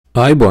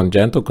ආයිබෝන්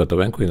ජයන්ත උක්වත්ත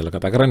බැංකුවේ ඉඳලා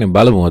කතා කරන්නේ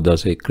බලමු අද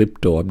දවසේ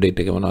ක්‍රිප්ටෝ අප්ඩේට්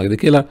එක මොනවද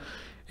කියලා.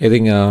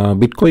 ඉතින්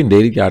Bitcoin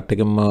daily chart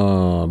එකම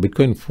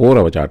Bitcoin 4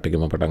 hour chart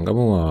එකම පටන්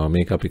ගමු.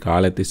 මේක අපි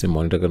කාලයක් තිස්සේ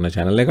මොනිටර් කරන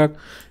channel එකක්.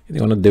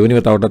 ඉතින් ඔන්න දෙවෙනි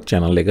වතාවටත්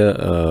channel එක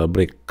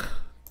break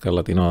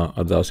කරලා තිනවා.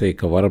 අද දවසේ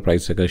එකවර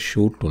price එක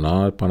shoot වුණා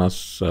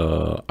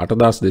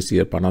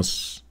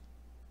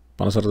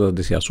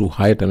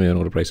 58286ට මේ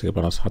වෙනකොට price එක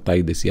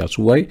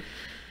 57280යි.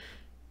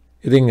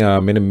 ඉතින්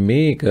මෙන්න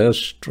මේක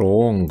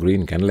strong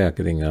green candle එකක්.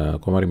 ඉතින්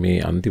කොහමරි මේ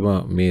අන්තිම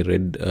මේ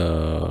red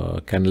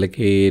candle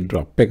එකේ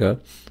drop එක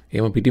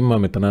එහෙම පිටින්ම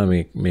මෙතන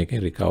මේකෙන්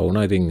recover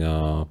වුණා. ඉතින්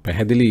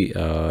පැහැදිලි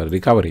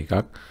recovery එකක්.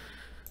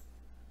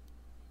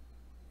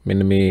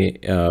 මෙන්න මේ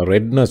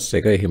redness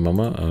එක එහෙමම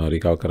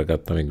recover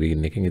කරගත්තා මේ green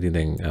එකෙන්. ඉතින්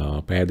දැන්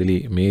පැහැදිලි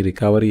මේ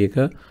recovery එක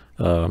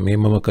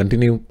මේමම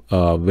continue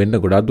වෙන්න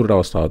ගොඩාක් දුරට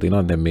අවස්ථාවක්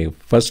තියෙනවා. දැන් මේ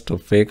first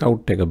fake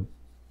out එක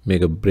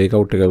මේක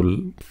breakout එක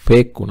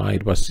fake වුණා.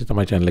 ඊට පස්සේ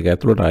තමයි channel එක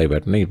ඇතුළට ආයෙ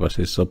වැටුනේ. ඊට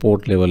පස්සේ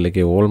support level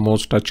එකේ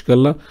almost touch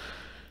කරලා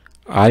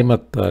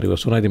ආයෙමත්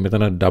reverse වුණා. ඉතින්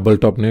මෙතන double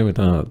top නෙවෙයි,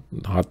 මෙතන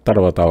 7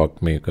 වතාවක්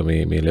මේක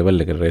මේ level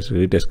එකට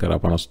retest කරා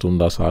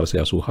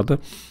 53487.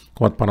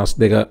 කොහොමත්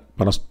 52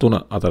 53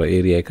 අතර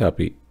area එක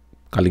අපි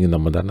කලින්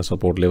ඉඳන්ම දන්න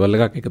support level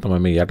එකක්. ඒක තමයි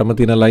මේ යටම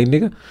තියෙන line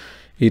එක.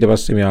 ඊට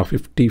පස්සේ මෙයා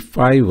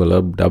 55 වල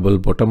double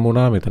bottom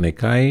වුණා. මෙතන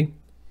එකයි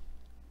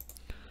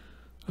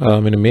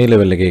මෙන්න මේ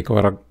level එකේ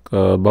එකවරක්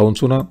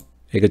bounce වුණා.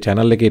 ඒක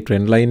channel එකේ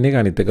trend line එක,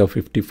 අනිත් එක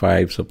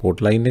 55 support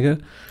line එක.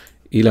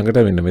 ඊළඟට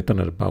මෙන්න මෙතන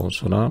bounce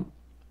වුණා.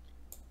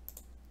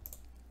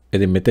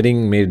 ඉතින් මෙතනින්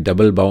මේ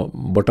double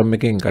bottom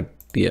එකෙන්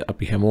කට්ටිය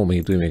අපි හැමෝම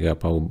හිතුවේ මේක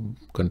අපව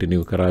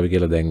continue කරાવી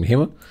කියලා. දැන්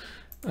මෙහෙම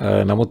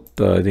නමුත්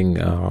ඉතින්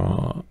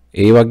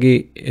ඒ වගේ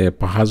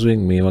පහසුවෙන්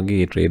මේ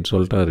වගේ trades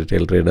වලට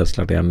retail traders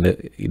ලට යන්න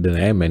ඉඩ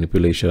නැහැ.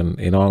 manipulation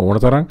එනවා ඕන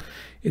තරම්.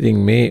 ඉතින්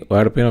මේ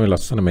ඔයාලට පේනවා මේ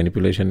ලස්සන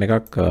manipulation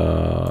එකක්.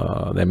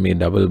 දැන් මේ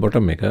double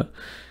bottom එක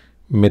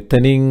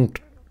මෙතනින්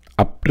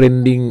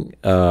uptrending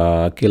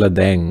කියලා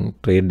දැන්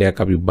trade එකක්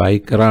අපි buy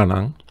කරා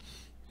නම්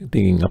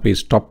ඉතින් අපි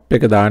stop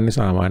එක දාන්නේ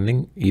සාමාන්‍යයෙන්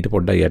ඊට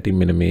පොඩ්ඩක් යටින්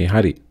මෙන්න මේ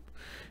හරි.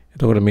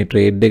 එතකොට මේ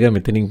trade එක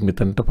මෙතනින්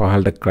මෙතනට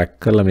පහළට crack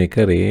කරලා මේ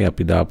කරේ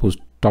අපි දාපු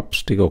stops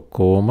ටික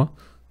ඔක්කොම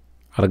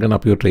අරගෙන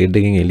අපි trade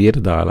එකෙන් එළියට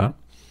දාලා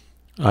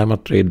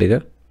ආයමත් trade එක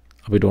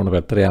අපිට ඕන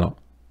පැත්තට යනවා.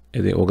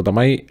 ඉතින් ඕක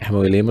තමයි හැම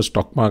වෙලේම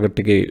stock market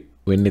එකේ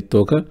වෙන්නෙත්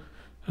ඕක,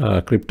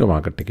 crypto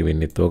market එකේ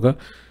වෙන්නෙත් ඕක.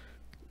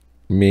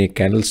 මේ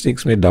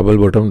candlesticks මේ double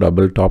bottom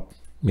double top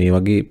මේ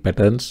වගේ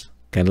patterns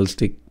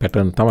candlestick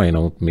pattern තමයි.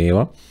 නමුත්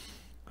මේවා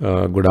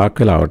ගොඩාක්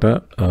වෙලාවට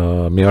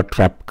මේවා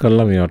trap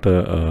කරලා මේවට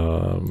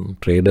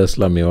traders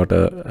ලා මේවට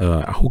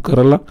අහු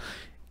කරලා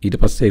ඊට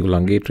පස්සේ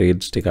ඒගොල්ලන්ගේ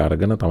trades ටික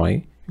අරගෙන තමයි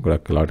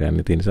ගොඩක් වෙලාවට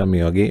යන්නේ. ඒ නිසා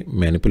මේ වගේ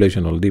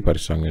manipulation වලදී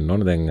පරිස්සම් වෙන්න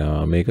ඕනේ. දැන්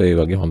මේක ඒ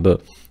වගේ හොඳ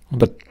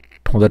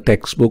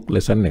textbook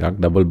lesson එකක්.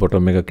 double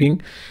bottom එකකින්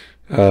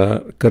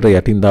කට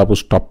යටින් දාපු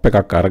stop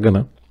එකක් අරගෙන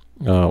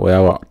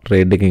ඔයාව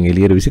trade එකෙන්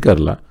එළියට විසි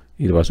කරලා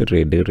ඊට පස්සේ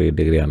trade එකට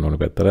යන්න ඕන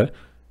පැත්තට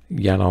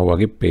යනවා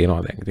වගේ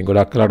පේනවා දැන්. ඉතින්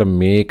ගොඩක් වෙලාවට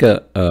මේක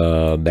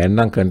දැන්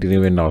නම්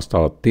continue වෙන්න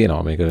අවස්ථාවක්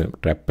තියෙනවා. මේක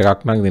trap එකක්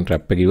නම් ඉතින්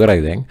trap එක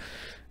ඉවරයි දැන්.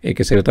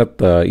 ඒකේ සෙවතත්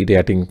ඊට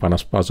යටින්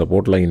 55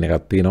 support line එකක්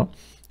තියෙනවා.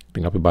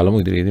 ඉතින් අපි බලමු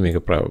ඉදිරියේදී මේක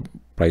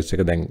price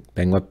එක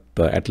දැන්වත්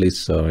at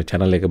least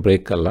channel එක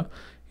break කරලා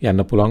යන්න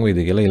පුළුවන් වේද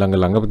කියලා.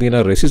 ළඟම තියෙන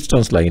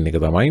resistance line එක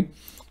තමයි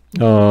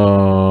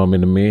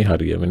මෙන්න මේ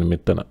හරිය මෙන්න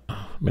මෙතන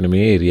මෙන්න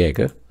මේ area එක.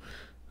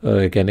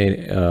 ඒ කියන්නේ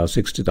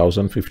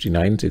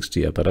 60059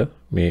 60 අතර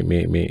මේ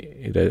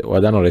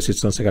වදාන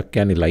resistance එකක්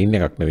කියන්නේ line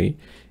එකක් නෙවෙයි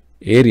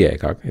area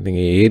එකක්. ඉතින්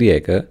ඒ area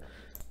එක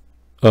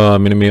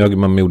මෙන්න මේ වගේ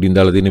මම මේ උඩින්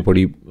දාලා තියෙන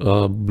පොඩි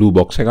blue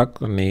box එකක්.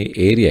 මේ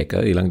area එක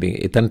ඊළඟට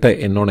එතනට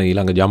එන්න ඕන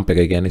ඊළඟ jump එක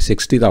කියන්නේ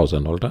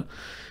 60000 වලට.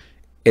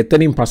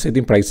 එතනින් පස්සේ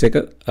ඉතින් price එක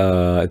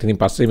එතනින්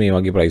පස්සේ මේ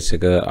වගේ price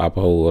එක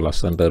ආපහු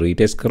ලස්සනට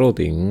retest කරොත්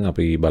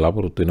අපි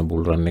බලාපොරොත්තු වෙන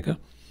bull run එක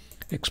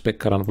expect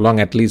කරන්න පුළුවන්.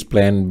 at least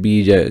plan B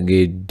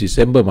ගේ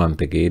December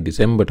month එකේ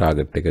December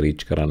target එක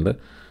reach කරන්න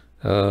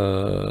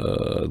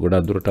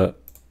ගොඩක් දුරට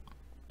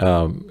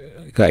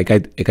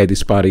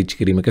 1.35 reach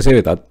කිරීම කෙසේ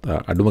වෙතත්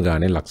අඩුම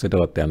ගානේ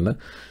ලක්ෂයටවත් යන්න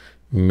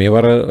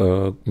මෙවර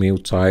මේ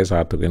උත්සාහය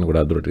සාර්ථක වෙන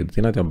ගොඩක් දුරට ඉඳී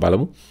තියෙනවා. ඉතින්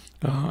බලමු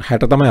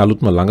 60 තමයි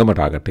අලුත්ම ළඟම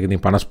target එක.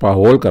 ඉතින්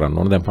 55 hold කරන්න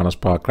ඕන. දැන්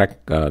 55 crack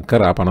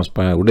කරා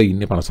 55 උඩ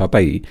ඉන්නේ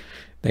 57යි.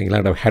 දැන්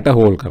ඊළඟට 60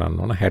 hold කරන්න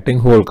ඕන. 60න්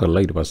hold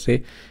කරලා ඊට පස්සේ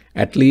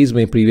at least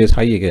මේ previous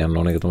high එක යන්න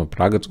ඕන. ඒක තමයි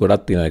targets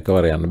ගොඩක් තියෙනවා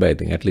එකවර යන්න බෑ.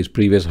 ඉතින් at least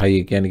previous high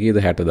එක කියන්නේ කීයද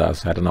 60000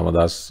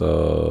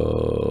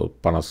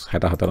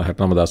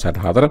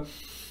 69000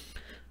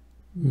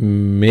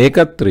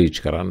 මේකත් reach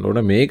කරන්න ඕන.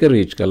 මේක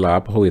reach කරලා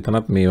ආපහු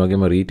එතනත් මේ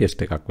වගේම retest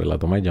එකක් වෙලා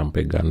තමයි jump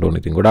එක ගන්න ඕන.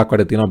 ඉතින් ගොඩක්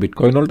වැඩ තියෙනවා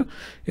bitcoin වලට.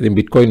 ඉතින්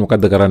bitcoin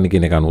මොකද්ද කරන්න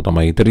කියන එක අනුව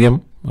තමයි ethereum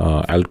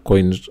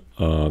altcoins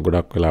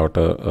ගොඩක් වෙලාවට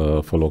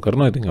follow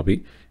කරනවා. ඉතින් අපි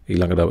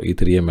ඊළඟට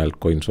ethereum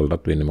altcoins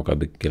වලටත් වෙන්නේ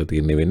මොකද්ද කියලා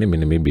තීරණය වෙන්නේ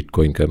මෙන්න මේ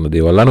bitcoin කරන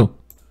දේවල් අනුව.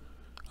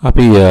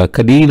 අපි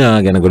Kadena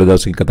ගැන ගොඩ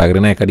දවසකින් කතා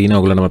කරේ නැහැ. Kadena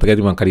ඔයගොල්ලන්ට මතක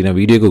ඇති මම Kadena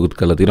වීඩියෝ එකකුත්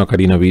කරලා තියෙනවා.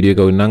 Kadena වීඩියෝ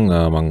එක වුණනම්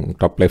මම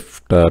top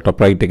left top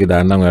right එකේ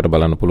දාන්නම්. ඔයාලට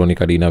බලන්න පුළුවන්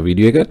Kadena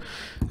වීඩියෝ එක.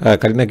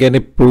 Kadena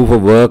කියන්නේ proof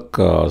of work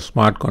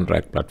smart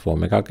contract platform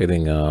එකක්.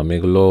 ඉතින්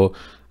මේගොල්ලෝ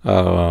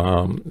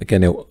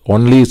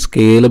only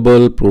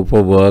scalable proof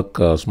of work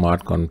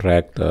smart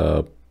contract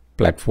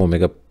platform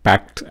එක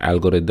packed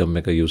algorithm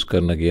එක use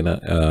කරන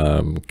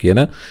කියන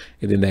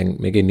ඉතින් දැන්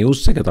මේකේ news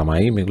එක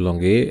තමයි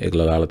මේගොල්ලෝගේ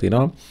ඒගොල්ලෝ දාලා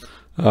තිනවා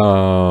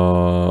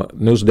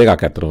news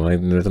දෙකක් අතරම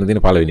මෙතන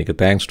තියෙන පළවෙනි එක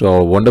thanks to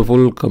our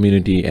wonderful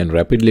community and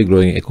rapidly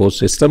growing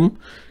ecosystem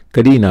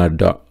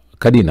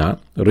Kadena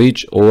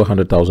reach over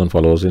 100,000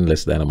 followers in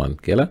less than a month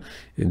කියලා.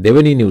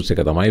 දෙවෙනි news එක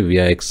තමයි we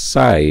are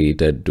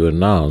excited to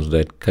announce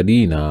that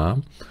Kadena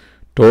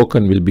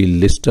token will be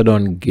listed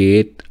on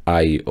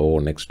Gate.io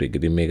next week.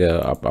 ඉතින් මේක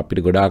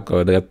අපිට ගොඩාක්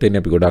වැදගත්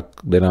වෙන්නේ අපි ගොඩක්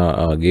දෙන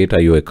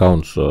Gate.io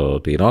accounts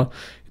තියෙනවා.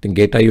 ඉතින්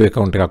Gate.io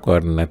account එකක්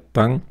වඩ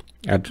නැත්නම්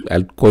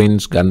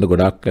altcoins ගන්න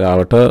ගොඩක්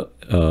වෙලාවට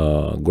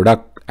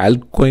ගොඩක්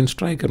altcoins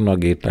try කරනවා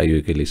Gate.io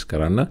එක list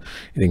කරන්න.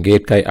 ඉතින්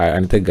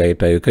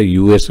Gate.io එක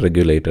US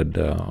regulated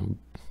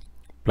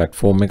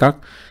platform එකක්.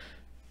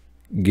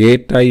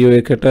 Gate.io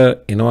එකට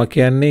එනවා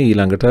කියන්නේ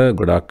ඊළඟට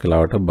ගොඩක්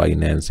වෙලාවට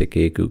Binance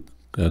එකේ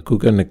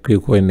Kucoin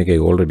එකේ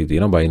already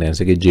තියෙනවා Binance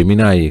එකේ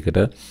Gemini එකට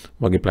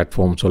වගේ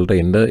platforms වලට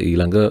එන්න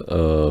ඊළඟ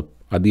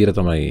අදියර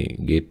තමයි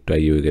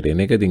Gate.io එකට එන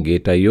එක. ඉතින්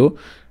Gate.io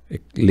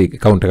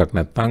account එකක්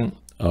නැත්නම්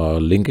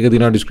link එක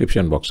තියෙනවා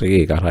description box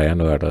එකේ. ඒක හරහා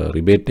යන ඔයාලට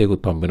rebate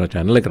එකකුත් හම්බ වෙනවා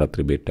channel එකකට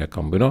rebate එකක්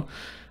හම්බ වෙනවා.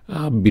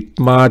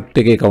 Bitmart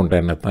එකේ account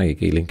එකක් නැත්නම්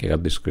ඒකේ link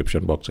එකක්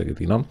description box එකේ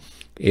තියෙනවා.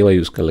 ඒවා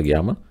use කරලා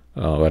ගියාම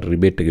ඔයාලට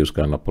rebate එක use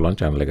කරන්න පුළුවන්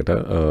channel එකට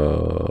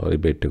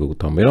rebate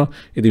එකකුත් හම්බ වෙනවා.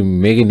 ඉතින්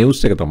මේකේ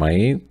news එක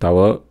තමයි තව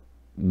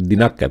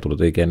දිනක්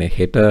ඇතුළත ඒ කියන්නේ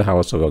හෙට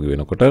හවස වගේ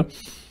වෙනකොට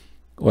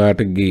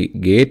ඔයාලට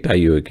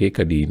Gate.io එකේ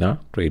Kadena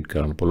trade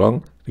කරන්න පුළුවන්.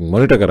 ඉතින්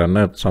monitor කරන්න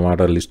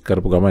සමහරට list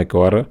කරපු ගම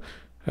එකවර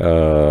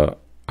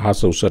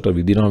අහස උසට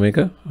විදිනවා මේක.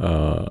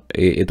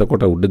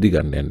 එතකොට උඩදී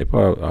ගන්න යන්න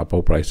එපා.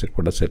 ආපහු price එක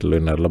පොඩ්ඩක් settle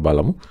වෙන්න අරලා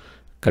බලමු.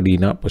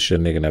 Kadena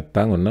position එක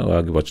නැත්තම් ඔන්න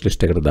ඔයාගේ watch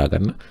list එකට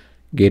දාගන්න.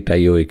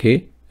 Gate.io එකේ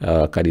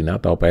Kadena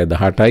තව පැය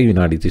 18යි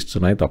විනාඩි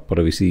 33යි තප්පර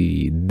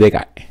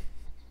 22යි.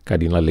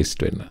 Kadena list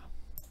වෙන්න.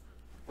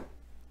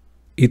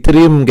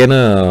 Ethereum ගැන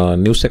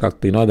news එකක්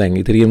තියෙනවා. දැන්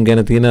Ethereum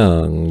ගැන තියෙන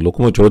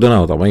ලොකුම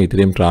චෝදනාව තමයි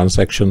Ethereum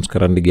transactions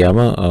කරන්න ගියාම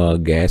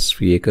gas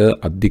fee එක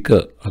අධික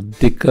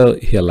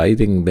ඉහළයි.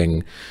 ඉතින් දැන්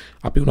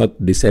අපි උනත්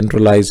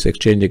decentralized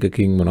exchange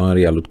එකකින් මොනවා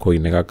හරි අලුත්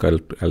coin එකක්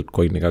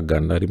altcoin එකක්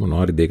ගන්න හරි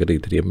මොනවා හරි දෙයකට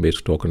Ethereum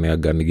based token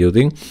එකක් ගන්න ගියොත්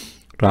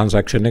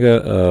transaction එක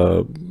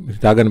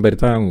හිතාගන්න බැරි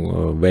තරම්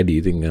වැඩි.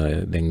 ඉතින්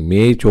දැන්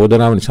මේ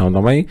චෝදනාව නිසා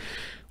තමයි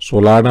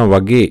Solana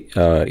වගේ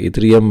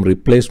Ethereum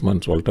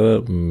replacements වලට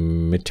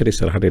මෙච්චර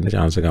ඉස්සරහට එන්න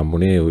chance එක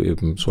හම්බුනේ.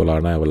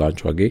 Solana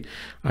Avalanche වගේ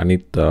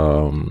අනිත්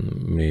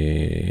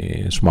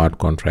මේ smart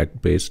contract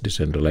based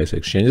decentralized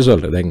exchanges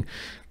වලට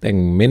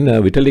දැන් මෙන්න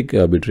Vitalik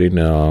between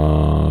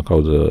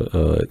කවුද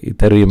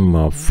Ethereum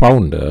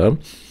founder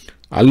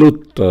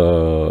අලුත්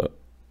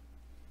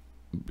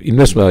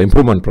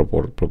improvement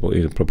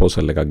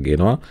proposal එකක්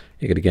ගේනවා.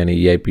 ඒකට කියන්නේ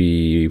EIP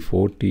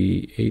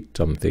 48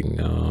 something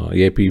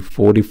EIP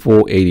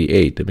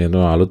 4488 මෙන්න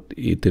අලුත්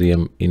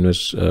Ethereum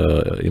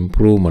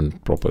improvement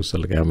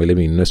proposal එක. හැමලෙම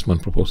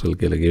investment proposal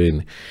කියලා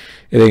ගෙවෙන්නේ.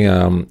 ඉතින්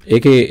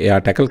ඒකේ එයා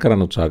tackle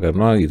කරන්න උත්සාහ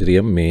කරනවා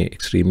Ethereum මේ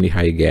extremely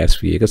high gas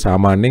fee එක.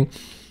 සාමාන්‍යයෙන්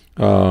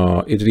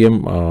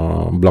Ethereum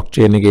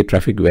blockchain එකේ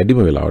traffic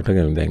වැඩිම වෙලාවට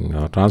දැන්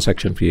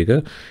transaction fee එක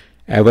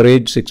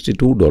average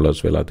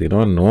 $62 වෙලා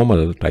තියෙනවා.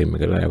 normal time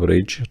එකට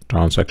average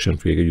transaction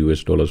fee එක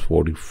US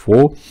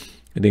 $44.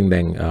 ඉතින්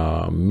දැන්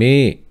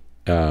මේ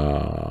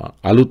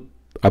අලුත්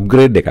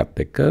upgrade එකත්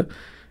එක්ක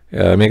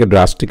මේක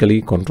drastically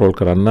control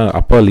කරන්න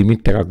upper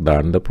limit එකක්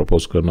දාන්න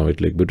propose කරනවා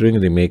Vitalik between.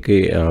 ඉතින් මේකේ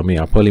මේ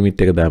upper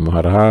limit එක දාම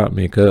හරහා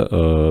මේක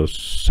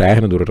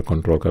සෑහෙන දුරට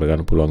control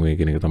කරගන්න පුළුවන් වෙයි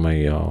කියන එක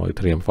තමයි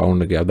Ethereum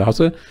founder ගේ අදහස.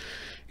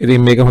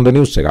 ඉතින් මේක හොඳ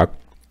news එකක්.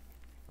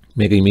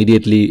 මේක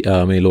immediately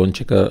මේ launch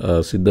එක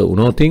සිද්ධ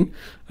වුණොතින්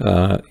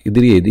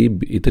ඉදිරියේදී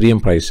Ethereum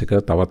price එක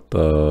තවත්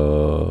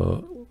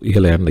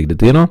ඉහළ යන්න ඉඩ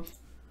තියෙනවා.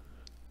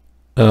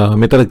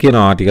 මෙතන කියන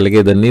ආටිකල්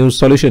එකේ the new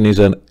solution is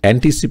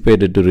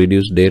anticipated to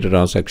reduce data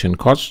transaction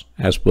costs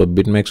as per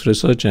Bitfinex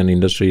research and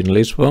industry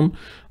analyst firm.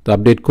 The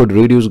update could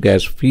reduce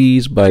gas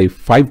fees by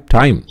 5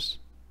 times.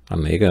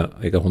 And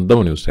ඒක හොඳම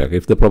news එකක්.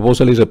 If the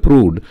proposal is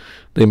approved,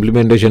 the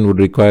implementation would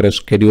require a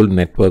scheduled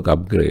network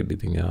upgrade.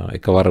 ඉතින්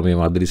එකවර මේ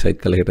මැදිරි site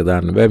කළ හෙට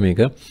දාන්න බෑ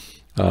මේක.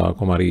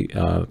 කොමාරි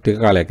ටික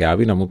කාලයක්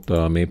ආවි. නමුත්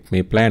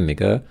මේ plan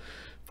එක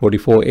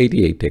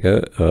 4488 එක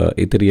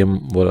Ethereum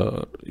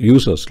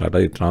users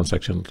ලට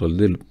transaction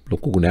වලදී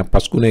ලොකු ගුණයක්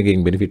 5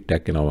 ගුණයකින් benefit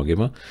එකක් එනවා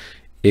වගේම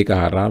ඒක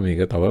හරහා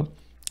මේක තව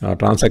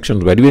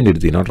transactions වැඩි වෙන්න ඉඩ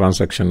තියෙනවා.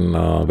 transaction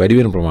වැඩි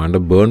වෙන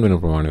ප්‍රමාණයට burn වෙන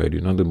ප්‍රමාණය වැඩි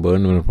වෙනවා. the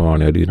burn වෙන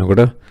ප්‍රමාණය වැඩි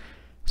වෙනකොට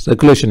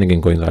circulation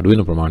එකෙන් coins අඩු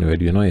වෙන ප්‍රමාණය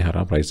වැඩි වෙනවා. ඒ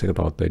හරහා price එක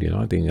තවත් වැඩි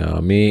වෙනවා. ඉතින්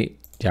මේ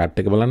chart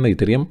එක බලන්න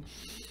Ethereum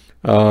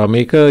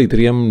මේක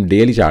Ethereum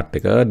daily chart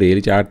එක.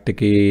 daily chart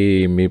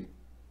එකේ මේ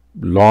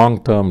long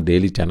term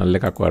daily channel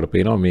එකක් වඩ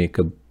පේනවා.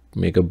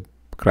 මේක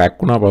crack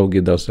වුණා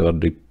පහුගිය දවස්වල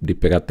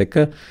dip එකත් එක්ක.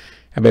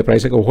 හැබැයි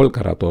price එක hold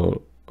කරා. તો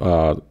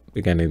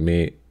ඒ කියන්නේ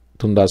මේ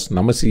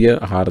 3900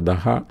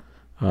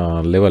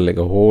 4000 level එක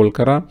hold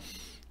කරා.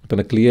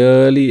 එතන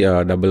clearly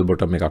double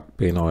bottom එකක්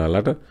පේනවා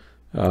ඔයාලට.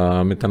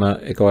 මෙතන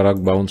එකවරක්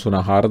බවුන්ස්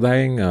වුණා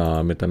 4000න්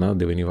මෙතන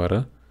දෙවෙනි වර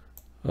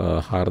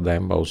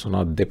 4000න් බවුන්ස්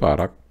වුණා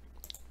දෙපාරක්.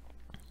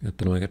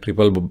 එතන එක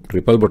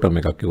ට්‍රිපල් බොටම්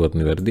එකක් කිව්වත්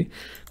නිවැරදි.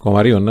 කොහොම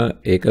හරි ඔන්න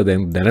ඒක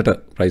දැන් දැනට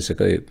ප්‍රයිස්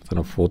එක එතන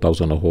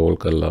 4000 හෝල්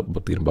කරලා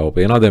තියෙන බව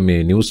පේනවා. දැන්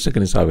මේ නිවුස් එක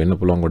නිසා වෙන්න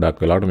පුළුවන් ගොඩක්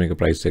වෙලාවට මේක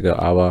ප්‍රයිස් එක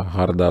ආවා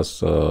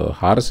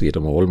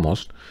 4400ටම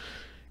ඕල්මෝස්ට්.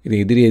 ඉතින්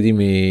ඉදිරියේදී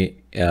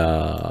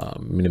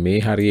මේ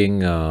හරියෙන්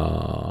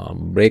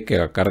බ්‍රේක්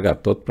එකක්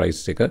අරගත්තොත් ප්‍රයිස්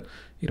එක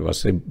ඊට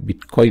පස්සේ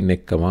බිට්කොයින්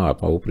එක්කම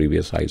අපව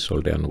ප්‍රීවියස් හයිස්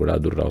වලට යන ගොඩාක්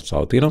දුරට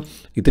අවස්ථාවක් තියෙනවා.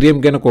 ඉතිරියම්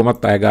ගැන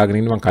කොහොමත් අය ගාගෙන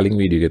ඉන්න මම කලින්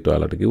වීඩියෝ එකේ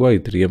ඔයාලට කිව්වා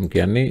ඉතිරියම්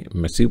කියන්නේ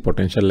මැසිව්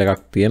පොටෙන්ෂල්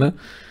එකක් තියෙන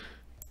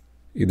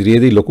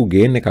ඉදිරියේදී ලොකු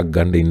ගේන් එකක්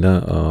ගන්න ඉන්න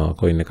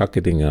කොයින් එකක්.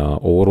 ඉතින්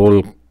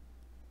ඕවරෝල්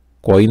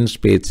කොයින්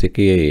ස්පේස්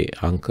එකේ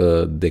අංක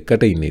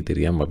 2ට ඉන්න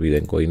ඉතිරියම් අපි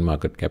දැන් කොයින්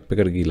මාකට් කැප්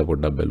එකට ගිහිල්ලා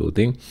පොඩ්ඩක් බැලුවොත්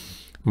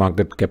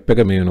මාකට් කැප් එක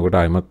මේ වෙනකොට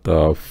අයමත්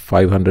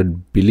 500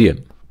 බිලියන්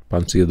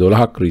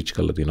 512ක් රීච්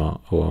කරලා තිනවා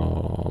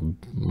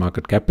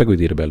මාකට් කැප් එක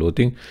විදිහට බැලුවොත්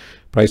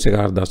ප්‍රයිස් එක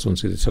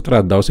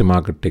 4334 දවසේ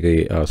මාකට්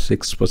එකේ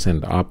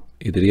 6% අප්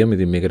ඉතිරියම්.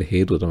 ඉතින් මේකට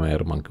හේතුව තමයි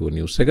අර මම කිව්ව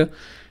නිවුස් එක.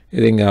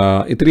 ඉතින්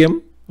ඉතිරියම්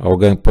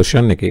ඕගන්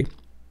පොසිෂන් එකේ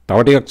තව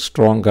ටිකක්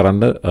ස්ට්‍රෝං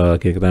කරන්න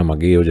කියන එක තමයි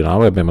මගේ යෝජනාව.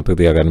 හැබැයි මතක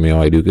තියාගන්න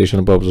මේවා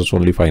এডুকেෂන් පර්පසස්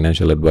only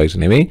financial advice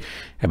නෙමෙයි.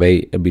 හැබැයි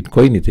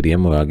බිට්කොයින්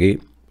ඉතිරියම් වගේ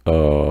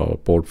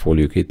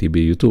පෝර්ට්ෆෝලියෝ එකේ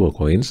තිබිය යුතු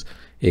කොයින්ස්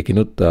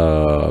ඒකිනුත්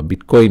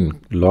බිට්කොයින්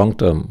ලොන්గ్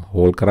ටර්ම්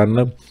හෝල් කරන්න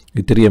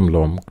ඉතිරියම්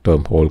ලොන්గ్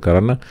ටර්ම් හෝල්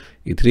කරන්න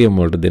ඉතිරියම්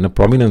වලට දෙන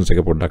ප්‍රොමිනන්ස් එක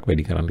පොඩ්ඩක්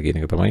වැඩි කරන්න කියන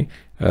එක තමයි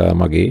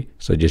මගේ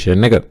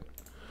සජෙෂන් එක.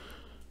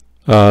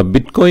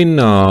 Bitcoin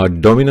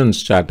dominance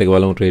chart එක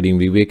බලමු trading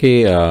view එකේ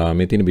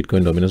මේ තියෙන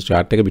Bitcoin dominance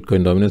chart එක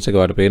Bitcoin dominance එක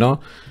වට පේනවා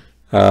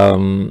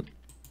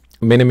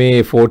මෙන්න මේ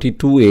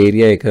 42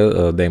 area එක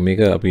දැන්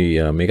මේක අපි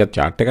මේක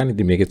chart එකක් නේ.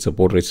 ඉතින් මේකේ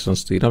support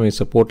resistance තියෙනවා. මේ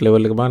support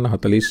level එක බලන්න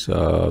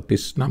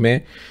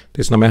 39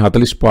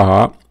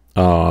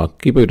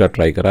 කීප විතර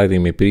try කරා.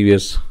 ඉතින් මේ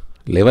previous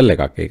level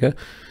එකක් ඒක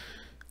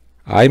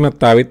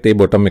ආයිමත් ආවෙත් ඒ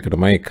bottom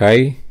එකටමයි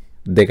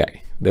 1.2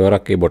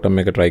 දෙවරක් ඒ bottom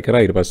එක try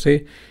කරා. ඊට පස්සේ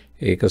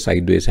ඒක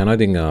sideways යනවා.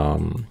 ඉතින්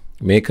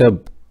මේක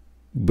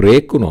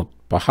break වුණොත්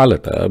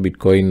පහළට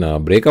Bitcoin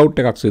breakout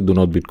එකක් සිදු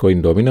වුණොත් Bitcoin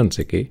dominance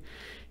එකේ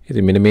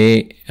ඉතින් මෙන්න මේ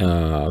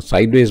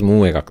sideways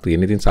move එකක්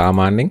තියෙන. ඉතින්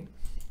සාමාන්‍යයෙන්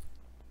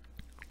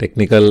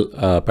technical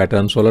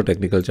patterns වල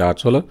technical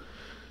charts වල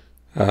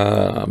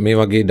මේ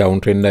වගේ down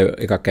trend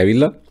එකක්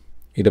ඇවිල්ලා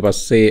ඊට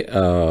පස්සේ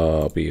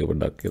අපි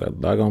පොඩ්ඩක් කියලා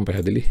දාගමු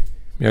පැහැදිලි.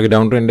 මේ වගේ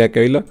down trend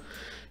එකක් ඇවිල්ලා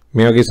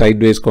මේ වගේ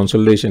sideways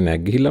consolidation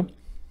එකක් ගිහිල්ලා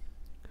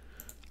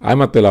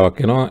ආයමත් වෙලාවක්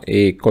එනවා.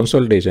 ඒ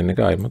consolidation එක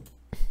ආයමත්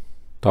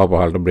තව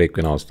පහළට break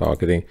වෙන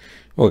අවස්ථාවක්. ඉතින්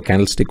ඔය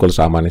candlestick වල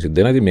සාමාන්‍ය සිද්ධ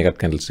වෙනවා. ඉතින් මේකත්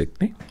candlestick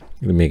නේ.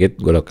 ඉතින් මේකෙත්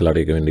ගොඩක් වෙලාට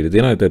ඒක වෙන්න ඉඩ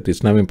තියෙනවා.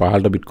 39න්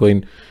පහළට Bitcoin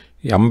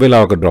යම්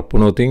වෙලාවක drop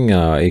වුණොත්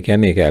ඒ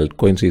කියන්නේ ඒක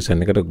altcoin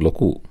season එකට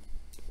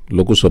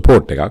ලොකු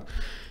support එකක්.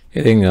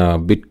 ඉතින්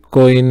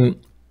Bitcoin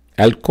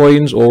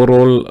altcoins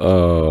overall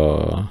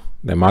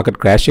the market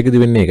crash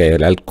එකදී වෙන්නේ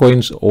ඒකයි.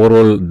 altcoins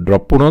overall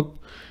drop වුණොත්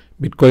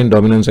Bitcoin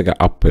dominance එක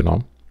up වෙනවා.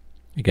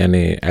 ඒ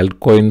කියන්නේ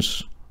altcoins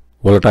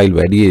volatile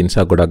වැඩි ඒ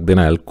නිසා ගොඩක්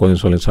දෙනා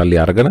altcoins වලින් සල්ලි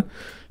අරගෙන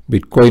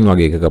Bitcoin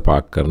වගේ එකක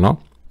පාක් කරනවා.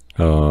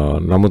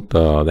 නමුත්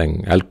දැන්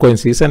altcoin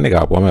season එක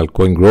ආපුවම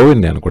altcoin grow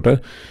වෙන්න යනකොට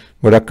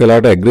ගොඩක්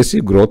වෙලාවට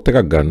aggressive growth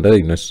එකක් ගන්න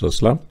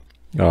investors-ලා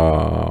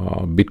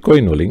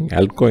Bitcoin වලින්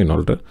altcoin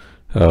වලට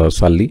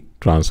සල්ලි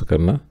transfer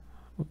කරන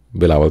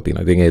වෙලාවල්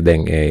තියෙනවා. ඉතින්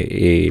දැන්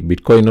ඒ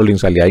Bitcoin වලින්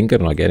සල්ලි අයින්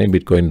කරනවා කියන්නේ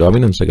Bitcoin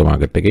dominance එක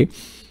market එකේ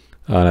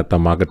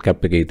නැත්නම් market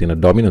cap එකේ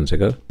තියෙන dominance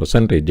එක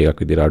percentage එකක්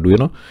විදිහට අඩු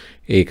වෙනවා.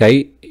 ඒකයි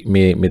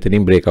මේ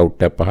මෙතනින් breakout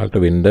එක පහළට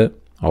වෙන්න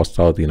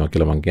අවස්ථාවක් තියෙනවා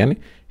කියලා මම කියන්නේ.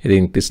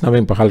 ඉතින්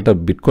 39න් පහළට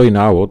Bitcoin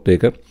ආවොත්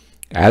ඒක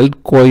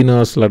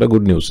altcoiners ලට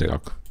good news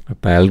එකක්.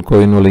 නැත්නම්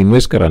altcoin වල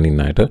invest කරන්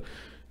ඉන්න අයට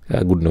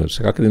good news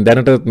එකක්. ඉතින්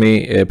දැනට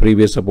මේ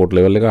previous support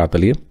level එක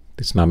 40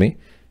 39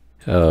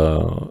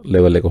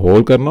 level එක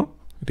hold කරනවා.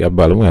 ඉතින් අපි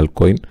බලමු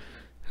altcoin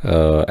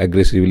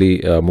aggressively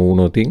move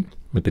වුණොත්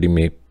මෙතනින්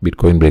මේ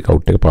Bitcoin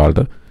breakout එක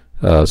පහළට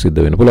සිද්ධ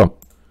වෙන්න පුළුවන්.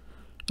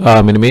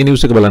 මෙන්න මේ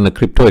news එක බලන්න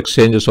crypto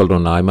exchanges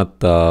වලට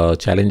ආයමත්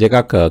challenge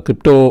එකක්.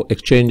 Crypto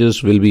exchanges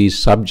will be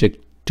subject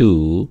to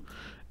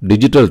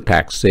digital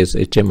tax says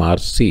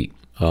HMRC.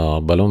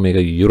 බලමු මේක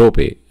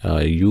යුරෝපේ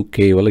UK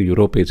වල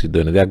යුරෝපේ සිද්ධ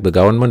වෙන දෙයක්. The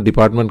government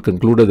department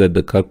concluded that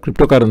the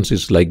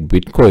cryptocurrencies like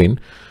Bitcoin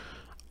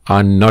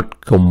are not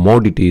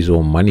commodities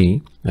or money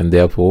and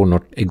therefore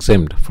not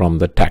exempt from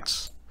the tax.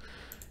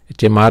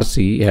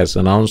 HMRC has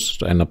announced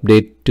an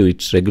update to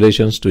its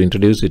regulations to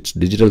introduce its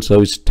digital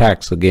service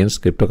tax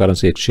against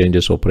cryptocurrency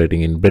exchanges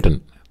operating in Britain.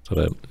 So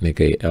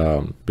මේකේ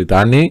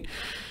බ්‍රිතාන්‍යයේ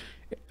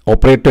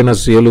operate වෙන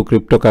සියලු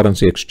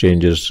cryptocurrency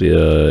exchanges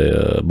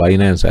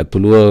Binance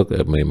ඇතුළුව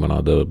මේ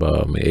මොනවාද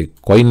මේ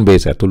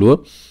Coinbase ඇතුළුව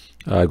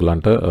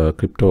ඒගොල්ලන්ට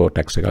crypto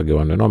tax එකක්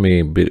ගෙවන්න වෙනවා.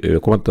 මේ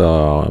කොහොමද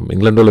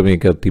ඉංග්‍රීසි වල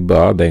මේක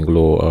තිබ්බා. දැන්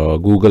ඒගොල්ලෝ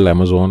Google,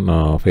 Amazon,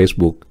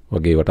 Facebook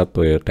වගේ වටත්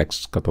ඔය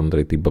tax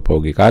කතන්දරේ තිබ්බ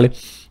පහුගිය කාලේ.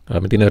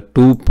 මෙතන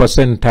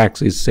 2%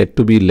 tax is set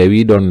to be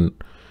levied on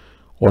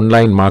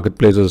online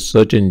marketplaces,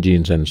 search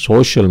engines and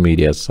social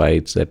media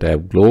sites that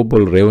have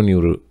global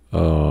revenue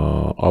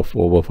of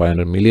over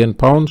 500 million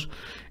pounds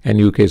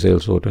and UK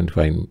sales for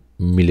 25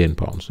 million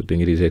pounds. I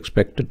think it is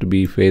expected to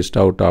be phased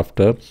out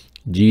after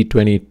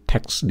G20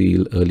 tax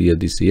deal earlier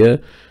this year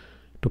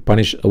to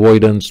punish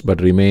avoidance,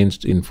 but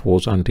remains in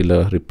force until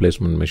a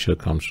replacement measure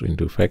comes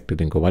into effect. I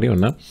think කොමාරි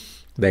ඔන්න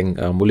දැන්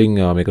මුලින්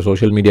මේක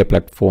social media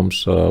platforms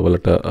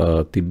වලට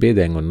තිබ්බේ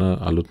දැන් ඔන්න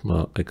අලුත්ම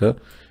එක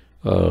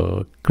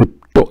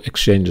crypto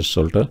exchanges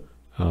වලට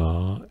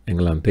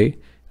එංගලන්තේ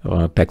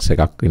tax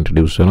එකක්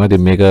introduce වෙනවා.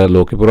 ඉතින් මේක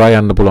ලෝකෙ පුරා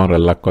යන්න පුළුවන්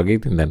රැල්ලක් වගේ.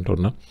 ඉතින් දැන්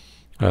ඔන්න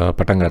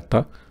පටන්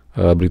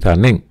ගත්තා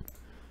බ්‍රිතාන්‍යයෙන්.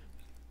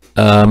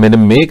 මෙන්න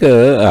මේක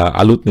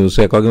අලුත් නිවුස්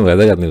එකක් වගේම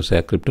වැදගත් නිවුස්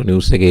එකක්. ක්‍රිප්ටෝ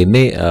නිවුස් එකේ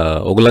ඉන්නේ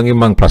ඔයගොල්ලන්ගෙන්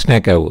මම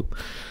ප්‍රශ්නයක් අහුවොත්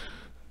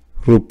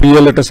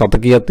රුපියලට සත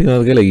කීයක්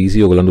තියෙනවද කියලා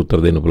ඊසි ඔයගොල්ලන්ට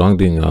උත්තර දෙන්න පුළුවන්.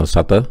 ඉතින්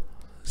සත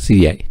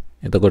 100යි.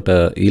 එතකොට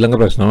ඊළඟ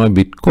ප්‍රශ්න තමයි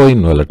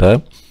බිට්කොයින් වලට.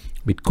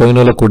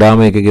 බිට්කොයින් වල කුඩාම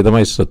එකකේ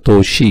තමයි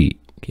සතෝෂි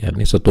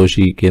කියන්නේ.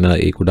 සතෝෂි කියන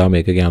ඒ කුඩාම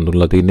එකකේ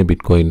හඳුන්වලා තියෙන්නේ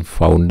බිට්කොයින්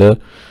ෆවුන්ඩර්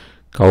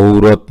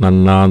කවුරුවත්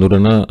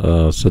නන්නාඳුරන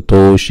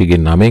සතෝෂිගේ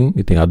නමෙන්.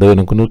 ඉතින් අද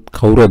වෙනකුණුත්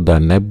කවුරුවත්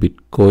දන්නේ නැහැ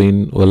බිට්කොයින්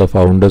වල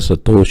ෆවුන්ඩර්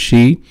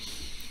සතෝෂි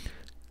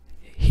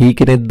හි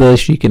කෙනෙක්ද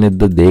ෂී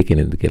කෙනෙක්ද දේ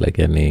කෙනෙක්ද කියලා.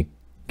 කියන්නේ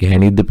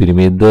ගැහණිද්ද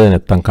පිරිමිද්ද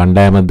නැත්නම්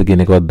කණ්ඩායමක්ද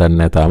කියන එකවත් දන්නේ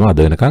නැහැ තාම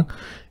අද වෙනකන්.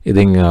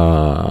 ඉතින්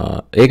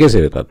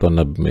ඒකේ වෙතත්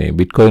ඔන්න මේ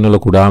බිට්කොයින් වල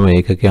කුඩාම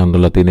ඒකකේ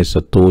හඳුන්වලා තියෙන්නේ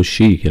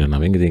සතෝෂි කියන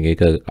නමෙන්. ඉතින්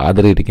ඒක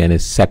ආදරයට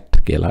කියන්නේ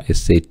SAT කියලා.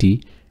 SAT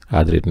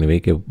ආදරයට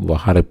නෙවෙයි. ඒක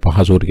වහර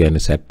පහසුවට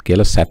කියන්නේ SAT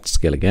කියලා. SATs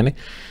කියලා කියන්නේ.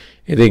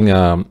 ඉතින්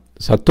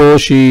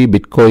සතෝෂි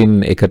බිට්කොයින්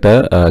එකට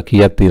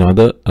කීයක්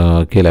තියෙනවද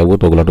කියලා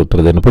අහුවොත් ඔයගලන්ට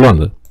උත්තර දෙන්න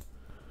පුළුවන්ද?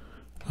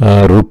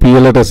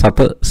 රුපියලට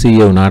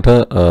 700 වුණාට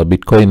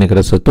බිට්කොයින්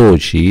එකට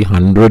සතෝෂි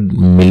 100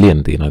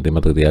 මිලියන් තියෙනවා. ඉතින්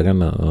මතක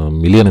තියාගන්න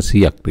මිලියන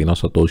 100ක් තියෙනවා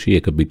සතෝෂි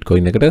එක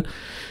බිට්කොයින් එකට.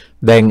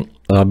 දැන්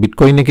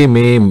බිට්කොයින් එකේ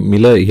මේ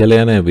මිල ඉහළ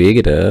යන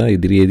වේගෙට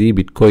ඉදිරියේදී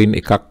බිට්කොයින්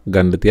එකක්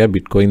ගන්න තියා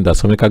බිට්කොයින්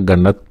 0.1ක්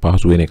ගන්නත්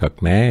පහසු වෙන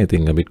එකක් නෑ.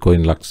 ඉතින්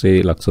බිට්කොයින්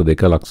ලක්ෂේ ලක්ෂ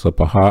 2 ලක්ෂ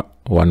 5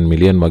 1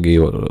 මිලියන්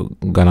වගේ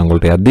ගණන්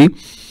වලට යද්දී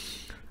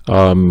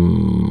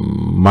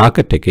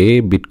මාකට්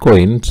එකේ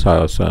බිට්කොයින්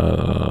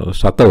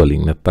සත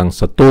වලින් නැත්නම්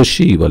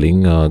සතෝෂි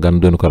වලින්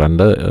ගනුදෙනු කරන්න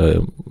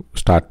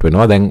ස්ටාර්ට්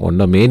වෙනවා. දැන්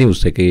ඔන්න මේ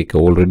නිවුස් එකේ ඒක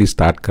already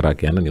start කරා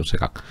කියන නිවුස්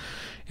එකක්.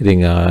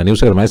 ඉතින්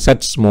නිවුස් එක තමයි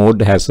SATs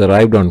mode has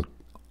arrived on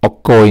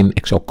Occoin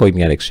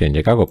කියන exchange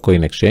එකක්.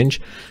 Occoin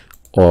exchange.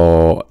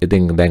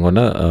 ඉතින් දැන් ඔන්න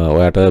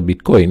ඔයාට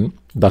බිට්කොයින්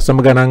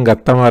දශම ගණන්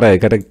ගත්තම අර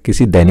ඒකට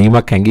කිසි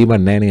දැනීමක් හැඟීමක්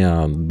නැහැ නේ.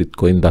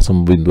 බිට්කොයින්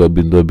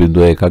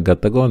 0.001ක්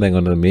ගත්තකෝ දැන්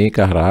ඔන්න මේක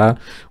හරහා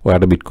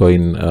ඔයාට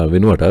බිට්කොයින්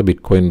වෙනුවට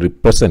බිට්කොයින්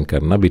රිප්‍රසන්ට්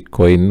කරන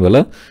බිට්කොයින් වල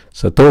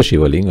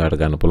සතෝෂි වලින් ඔයාට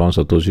ගන්න පුළුවන්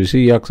සතෝෂි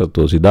 100ක්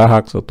සතෝෂි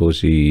 1000ක්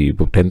සතෝෂි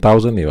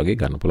 10000 ඒ වගේ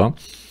ගන්න පුළුවන්.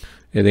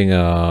 ඉතින්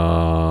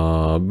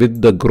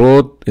with the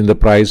growth in the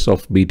price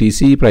of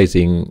BTC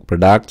pricing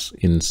products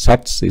in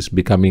SATs is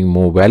becoming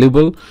more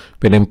valuable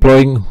when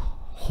employing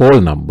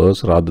whole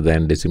numbers rather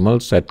than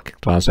decimals. SAT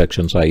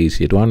transactions are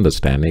easier to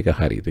understand. ඒක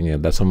හරි. ඉතින්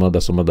දශම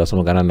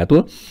ගණන්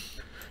නැතුව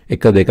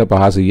 1 2 5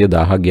 100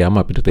 1000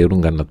 ගියාම අපිට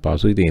තේරුම් ගන්නත්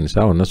පහසුයි. ඒ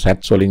නිසා ඔන්න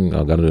SATs වලින්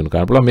ගනුදෙනු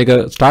කරන්න පුළුවන්. මේක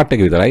ස්ටාර්ට්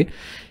එක විතරයි.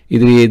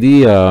 ඉදිරියේදී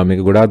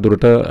මේක ගොඩාක්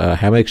දුරට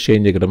හැම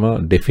එක්ස්චේන්ජ් එකකටම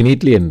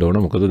ඩෙෆිනිට්ලි එන්න ඕන.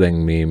 මොකද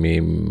දැන්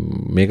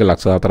මේක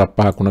ලක්ෂ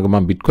 4-5ක් වුණ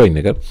ගමන් බිට්කොයින්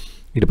එක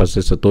ඊට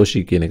පස්සේ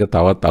සතෝෂි කියන එක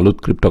තවත් අලුත්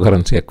ක්‍රිප්ටෝ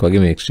කරන්සි එකක්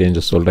වගේ මේ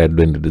එක්ස්චේන්ජස් වලට ඇඩ්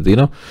වෙන්න ඉඩ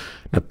තියෙනවා.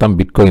 නැත්තම්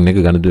බිට්කොයින්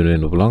එක ගනුදෙනු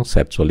වෙන්න පුළුවන්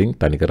SATs වලින්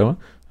තනිකරම.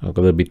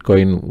 මොකද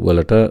බිට්කොයින්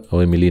වලට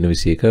ওই මිලියන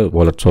 21ක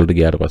වොලට්ස් වලට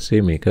ගියාට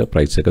පස්සේ මේක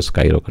ප්‍රයිස් එක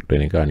ස්කයිරොකට්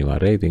වෙන එක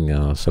අනිවාර්යයි. ඉතින්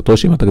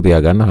සතෝෂි මතක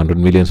තියාගන්න 100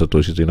 මිලියන්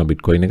සතෝෂි තියෙනවා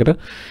බිට්කොයින් එකට.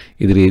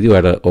 ඉදිරියේදී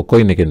ඔයාලට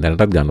ඔකොයින් එකෙන්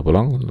දැනටත් ගන්න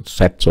පුළුවන්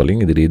SATs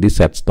වලින්. ඉදිරියේදී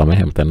SATs තමයි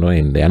හැමතැනම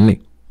එන්නේ යන්නේ.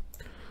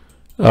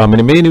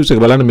 මෙන්න මේ නිවුස්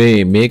එක බලන්න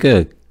මේක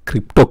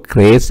ක්‍රිප්ටෝ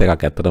ක්‍රේස්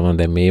එකක්. ඇත්තටම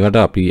දැන් මේවට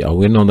අපි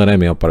අහුවෙන්න හොඳ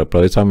නැහැ. මේවා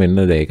ප්‍රවේශම් වෙන්න.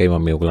 දැන් ඒකයි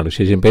මම මේ ඔයගලන්ට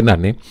විශේෂයෙන්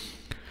පෙන්නන්නේ.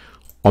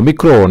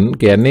 ඔමික්‍රෝන්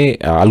කියන්නේ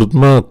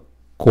අලුත්ම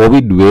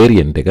COVID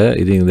variant එක.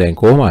 ඉතින් දැන්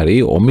කොහොම හරි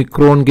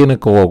ඔමික්‍රෝන් කියන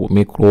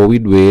මේ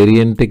COVID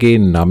variant එකේ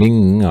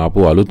නමින්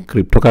ආපු අලුත්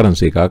ක්‍රිප්ටෝ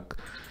කරන්සි එකක්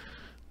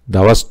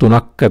දවස්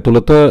 3ක්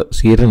ඇතුළත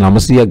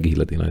 900ක්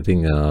ගිහිලා තියෙනවා.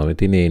 ඉතින්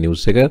මෙතන මේ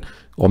නිවුස් එක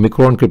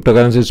Omicron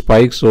cryptocurrency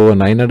spikes over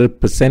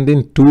 900%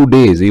 in 2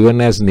 days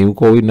even as new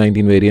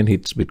COVID-19 variant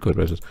hits Bitcoin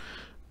prices.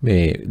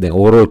 මේ දැන්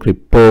overall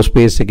crypto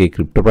space එකේ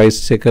crypto price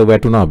එක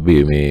වැටුණා.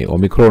 මේ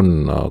Omicron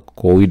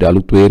COVID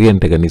අලුත්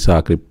variant එක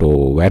නිසා crypto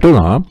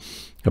වැටුණා.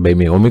 හැබැයි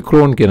මේ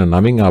Omicron කියන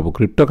නමින් ආපු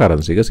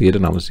cryptocurrency එක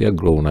 900ක්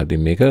grow වුණා.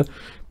 ඉතින්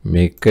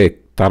මේක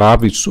තරහා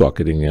පිස්සුවක්.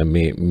 ඉතින්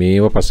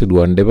මේව පස්සේ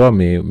දුවන්න එපා.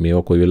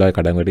 මේව කොයි වෙලාවෙ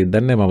කඩන් වැටිද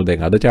දන්නේ නැහැ. මම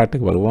දැන් අද chart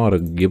එක බලුවම අර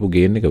ගියපු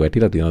gain එක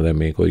වැටිලා තියෙනවා. දැන්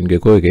මේ coin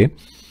gecko එකේ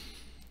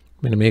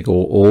මෙන්න මේක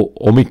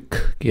Omic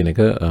කියන එක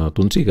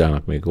 300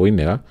 ගාණක් මේ coin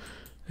එක.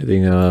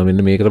 ඉතින්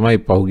මෙන්න මේක තමයි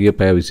පහුගිය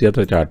පැය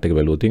 24 chart එක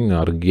බැලුවොත් ඉතින්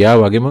අර ගියා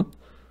වගේම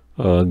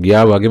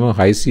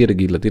 600ට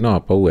ගිහිල්ලා තිනවා.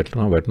 අපව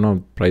වැටෙනවා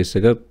price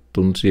එක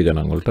 300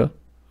 ගණන් වලට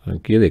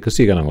කීයද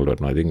 100 ගණන්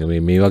වලට වැටෙනවා.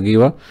 ඉතින් මේ වගේ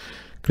ඒවා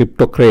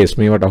crypto craze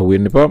මේවට අහු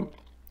වෙන්න එපා.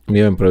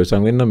 මේවෙන්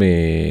ප්‍රවේශම් වෙන්න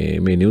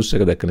මේ නිවුස්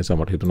එක දැක්ක නිසා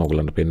මට හිතුණා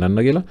ඔයගලන්ට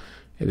පෙන්නන්න කියලා.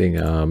 ඉතින්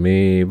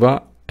මේවා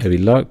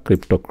ඇවිල්ලා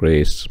crypto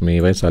craze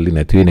මේවෙන් සල්ලි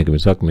නැති වෙන එක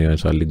මිසක් මේවෙන්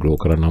සල්ලි grow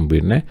කරන්න හම්බ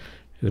වෙන්නේ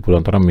නැහැ.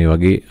 පුළුවන් තරම් මේ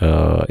වගේ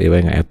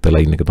ඒවෙන් ඈත්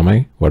වෙලා ඉන්න එක තමයි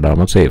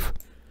වඩාම safe.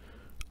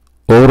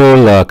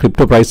 overall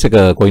crypto price එක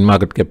coin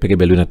market cap එකේ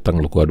බැලුවේ නැත්නම්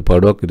ලොකු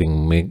අඩුපාඩුවක්. ඉතින්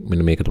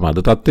මෙන්න මේක තමයි අද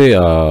තත්ත්වය.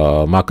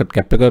 market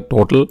cap එක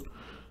total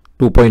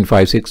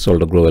 2.56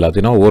 වලට grow වෙලා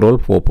තිනවා. overall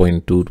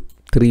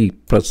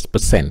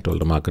 4.23%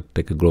 වලට market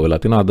එක grow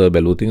වෙලා තිනවා. අද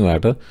බැලුවොත්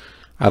ඔයාලට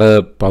අර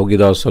පහුගිය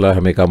දවස්වල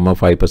හැම එකක්ම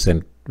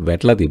 5%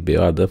 වැටලා තිබ්බේ.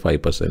 අද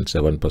 5%,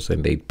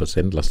 7%,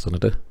 8%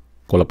 ලස්සනට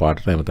කොළ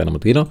පාටට හැමතැනම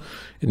තියෙනවා.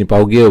 ඉතින්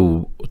පහුගිය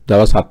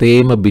දවස්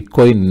 7ේම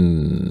Bitcoin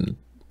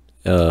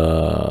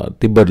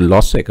තිබ්බ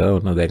loss එක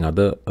ඔන්න දැන් අද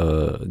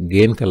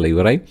gain කරලා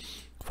ඉවරයි.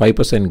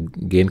 5%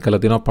 gain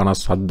කරලා තිනවා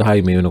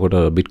 57,000යි මේ වෙනකොට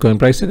Bitcoin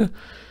price එක.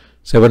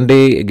 7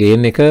 day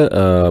gain එක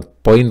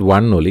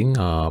 0.1 වලින්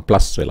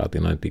plus වෙලා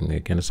තියෙනවා. ඉතින් ඒ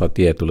කියන්නේ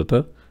සතිය ඇතුළත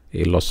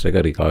ඒ loss එක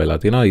recover වෙලා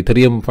තියෙනවා.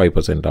 Ethereum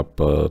 5% up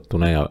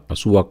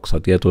 3.80ක්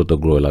සතිය ඇතුළත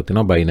grow වෙලා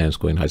තියෙනවා. Binance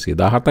coin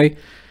 617යි.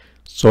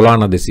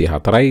 Solana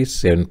 204යි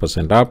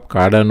 7% up.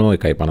 Cardano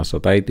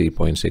 1.57යි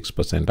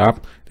 3.6% up.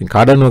 ඉතින්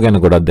Cardano ගැන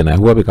ගොඩක් දෙනා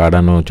අහුවා. අපි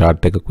Cardano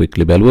chart එක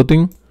quickly බැලුවොත්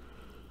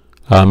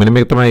මෙන්න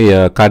මේක තමයි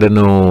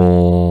Cardano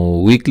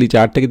weekly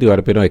chart එකේදී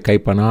වර පේනවා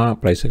 1.50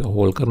 price එක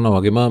hold කරනවා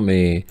වගේම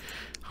මේ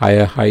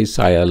higher highs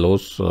higher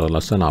lows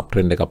ලස්සන up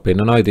trend එකක්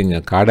පෙන්නනවා. ඉතින්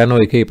Cardano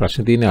එකේ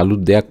ප්‍රශ්න තියෙන්නේ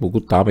අලුත් දෙයක්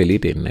මොකුත් තාම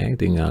එළියට එන්නේ නැහැ.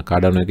 ඉතින්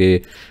Cardano එකේ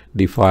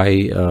DeFi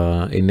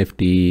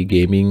NFT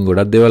gaming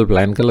ගොඩක් දේවල්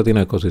plan කරලා තියෙන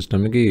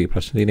ecosystem එකේ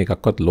ප්‍රශ්න තියෙන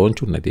එකක්වත් launch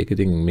උන්නේ නැති එක.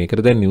 ඉතින්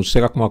මේකට දැන් news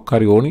එකක් මොකක්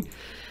හරි ඕනි.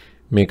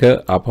 මේක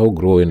ආපහු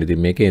grow වෙන්න. ඉතින්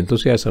මේකේ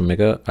enthusiasm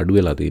එක අඩු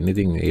වෙලා තියෙනවා.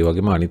 ඉතින් ඒ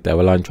වගේම අනිත්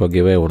avalanche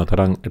වගේ ඒවා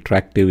ඕනතරම්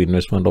attractive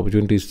investment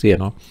opportunities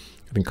තියෙනවා.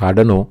 ඉතින්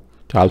Cardano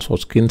Charles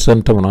Hoskinson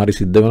මොනවාරි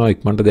සිද්ධ වෙනවා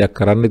ඉක්මනට දෙයක්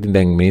කරන්න. ඉතින්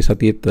දැන් මේ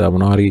සතියේත්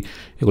මොනවාරි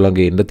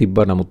ඒගොල්ලන්ගේ එන්න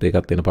තිබ්බා. නමුත්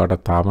ඒකත් වෙන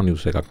පාටක් තාම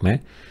නිවුස් එකක් නැහැ.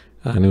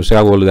 නිවුස් එකක්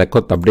ඕගොල්ලෝ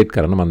දැක්කොත් අප්ඩේට්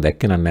කරන්න. මම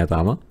දැක්කේ නැහැ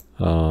තාම.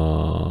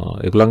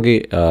 ඒගොල්ලන්ගේ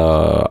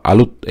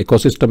අලුත්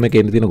ඉකෝසිස්ටම්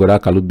එකේ එන්න තියෙන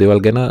ගොඩාක් අලුත් දේවල්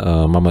ගැන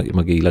මම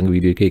මගේ ඊළඟ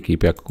වීඩියෝ එකේ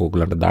කීපයක්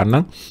ඕගොල්ලන්ට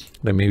දාන්නම්.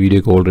 දැන් මේ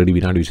වීඩියෝ එක ඔල්රෙඩි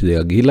විනාඩි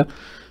 22ක් ගිහිල්ලා.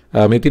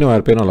 මේ තියෙනවා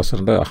වර පේනවා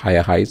ලස්සනට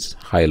higher highs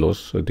high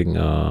lows. ඉතින්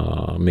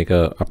මේක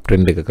up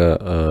trend එකක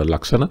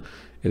ලක්ෂණ.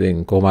 ඉතින්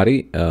කොහොම හරි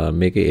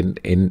මේකේ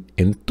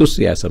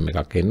enthusiasm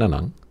එකක් එන්න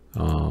නම්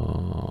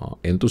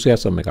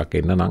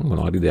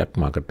මොනවා හරි දෙයක්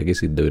market එකේ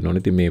සිද්ධ වෙන්න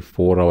ඕනේ. ඉතින් මේ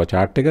 4 hour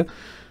chart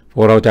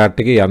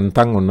එකේ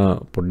යන්තම් ඔන්න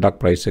පොඩ්ඩක්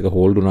price එක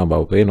hold වුණා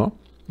බව පේනවා.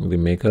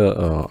 ඉතින් මේක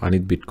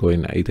අනිත් Bitcoin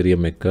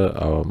Ethereum එක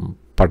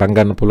පටන්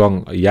ගන්න පුළුවන්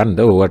යන්න.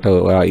 ඔයාට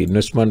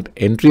investment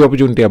entry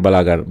opportunity එක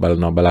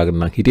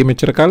බලාගන්න හිටියේ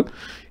මෙච්චර කල්.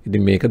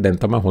 ඉතින් මේක දැන්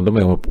තමයි හොඳම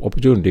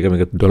opportunity එක.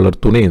 මේක ඩොලර්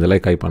 3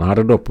 ඉඳලා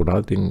 1.50ට drop වුණා.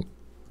 ඉතින්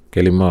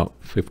කෙලින්ම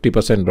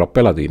 50% drop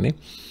වෙලා තියෙන්නේ.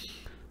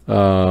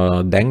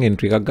 දැන්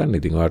entry එකක් ගන්න.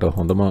 ඉතින් ඔයාලට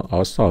හොඳම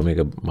අවස්ථාව මේක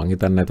මං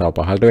හිතන්නේ තව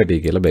පහළට වැටි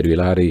කියලා. බැරි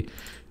වෙලා හරි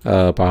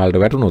පහළට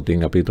වැටුණොත්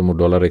ඉතින් අපි හිතමු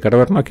ඩොලර් 1කට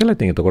වැටුණා කියලා.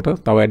 ඉතින් එතකොට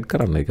තව add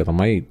කරන්න. ඒක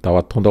තමයි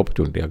තවත් හොඳ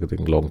opportunity එකක්.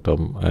 ඉතින් long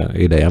term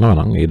ඒඩ යනවා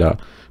නම් ඒඩ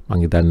මං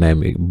හිතන්නේ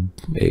මේ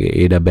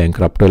ඒඩ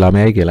bankrupt වෙලාම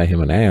යයි කියලා.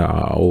 එහෙම නැහැ.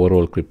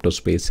 overall crypto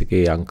space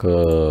එකේ අංක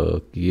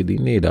කීයද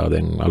ඉන්නේ? ඒඩ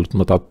දැන් අලුත්ම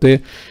තත්ත්වයේ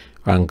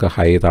අංක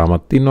 6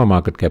 තාමත් ඉන්නවා.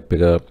 market cap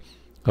එක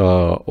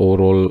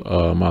overall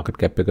market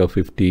cap එක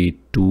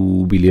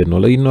 52 billion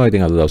වල ඉන්නවා.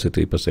 ඉතින් අද දවසේ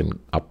 3%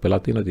 up වෙලා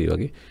තියෙනවා. ඒ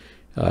වගේ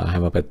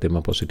හැම පැත්තෙම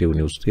positive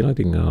news තියෙනවා.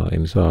 ඉතින් ඒ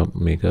නිසා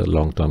මේක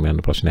long term යන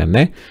ප්‍රශ්නයක්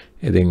නැහැ.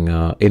 ඉතින්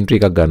entry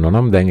එකක් ගන්නවා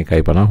නම් දැන්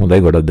 1.50 හොඳයි.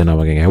 ගොඩක් දෙනා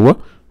වගේ ඇහුවා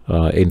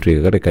entry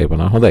එකකට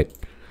 1.50 හොඳයි.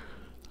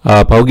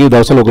 පෞගිය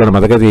දවසල ඔයගොල්ලන්ට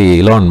මතකද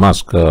Elon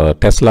Musk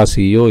Tesla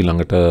CEO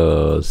ඊළඟට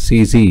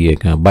CZ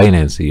එක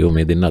Binance CEO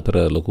මේ දෙන්න අතර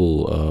ලොකු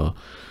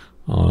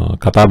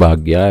කතා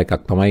භාග්‍ය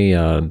එකක් තමයි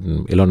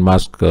Elon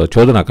Musk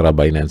චෝදනා කරා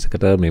Binance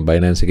එකට. මේ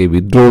Binance එකේ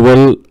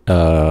withdrawal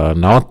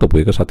නවත්තපු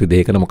එක සති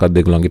දෙකකට මොකක්ද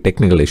ඒගොල්ලන්ගේ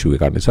technical issue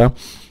එකක් නිසා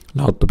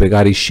නවත්තපු එක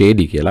හරි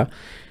shady කියලා.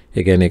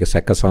 ඒ කියන්නේ ඒක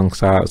සැක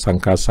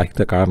සංකා සහිත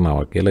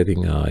කාරණාවක් කියලා.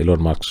 ඉතින්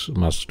Elon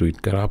Musk tweet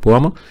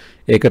කරාපුවම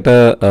ඒකට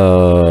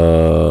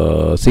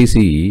CC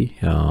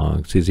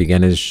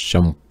කියන්නේ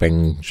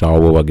champagne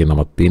shower වගේ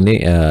නමක් තියෙන්නේ.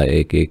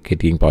 ඒකේ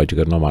කෙටියෙන් පාවිච්චි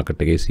කරනවා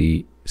මාකට් එකේ C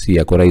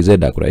අකුරයි Z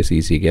අකුරයි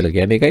CC කියලා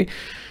කියන්නේ ඒකයි.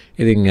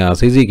 ඉතින්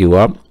CC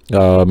කිව්වා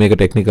මේක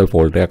ටෙක්නිකල්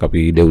ෆෝල්ට් එකක්.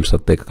 අපි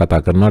ඩෙව්ස්ත් එක්ක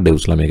කතා කරනවා.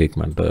 ඩෙව්ස්ලා මේක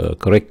ඉක්මනට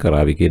කරෙක්ට්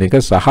කරાવી කියන එක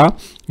සහ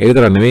ඒ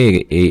විතර නෙවෙයි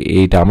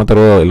ඊට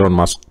අමතරව Elon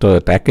Muskට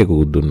ටැග්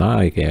එකකුත් දුන්නා.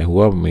 ඒක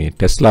ඇහුවා මේ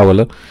Tesla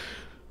වල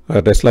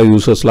Tesla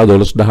usersලා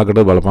 12000කට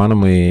බලපාන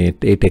මේ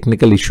ඒ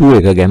ටෙක්නිකල් ඉෂුව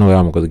එක ගැන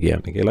ඔයා මොකද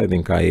කියන්නේ කියලා.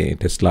 ඉතින් කායේ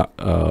Tesla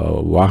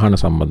වාහන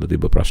සම්බන්ධ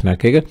තිබ්බ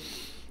ප්‍රශ්නයක් එක.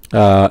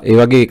 ඒ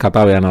වගේ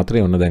කතාව යන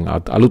අතරේ ඔන්න දැන්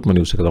අලුත්ම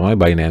නිවුස් එක තමයි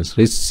Binance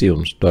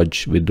resumes Doge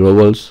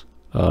withdrawals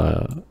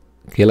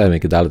කියලා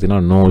මේක දාලා තිනවා.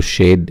 no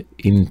shade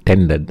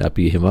intended.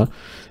 අපි එහෙම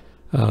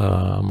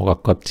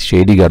මොකක්වත්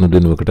shady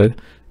ගනුදෙනුවකට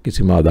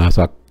කිසිම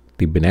අදහසක්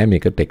තිබ්බේ නැහැ.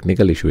 මේක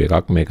ටෙක්නිකල් ඉෂුව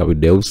එකක්. මේක අපි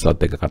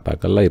devsත් එක්ක කතා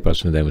කරලා මේ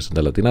ප්‍රශ්නේ දැන්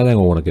විසඳලා තිනවා. දැන්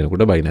ඕන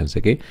කෙනෙකුට Binance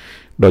එකේ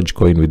Doge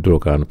coin withdraw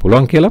කරන්න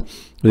පුළුවන් කියලා.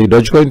 ඉතින්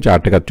Doge coin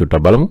chart එකත්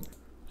චුට්ටක් බලමු.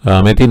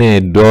 මේ තියෙන්නේ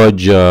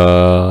Doge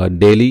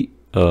daily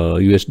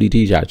USDT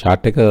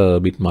chart එක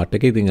Bitmart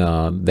එකේ. ඉතින්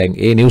දැන්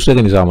ඒ news එක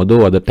නිසාම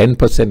දෝ අද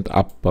 10%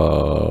 up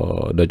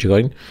Doge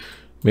coin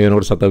මේ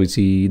වෙනකොට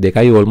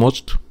 722යි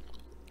almost.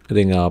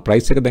 ඉතින්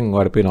ප්‍රයිස් එක දැන්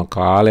ඔයාලට පේනවා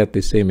කාලයක්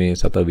තිස්සේ මේ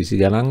සත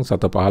 20 ගණන්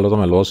සත 15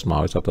 තමයි ලෝස්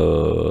මාවේ සත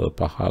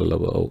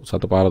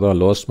 15 තමයි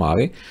ලෝස්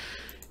මාවේ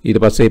ඊට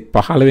පස්සේ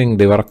 15න්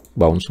දෙවරක්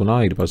බවුන්ස්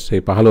වුණා ඊට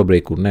පස්සේ 15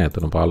 බ්‍රේක් වුණා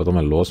එතන 15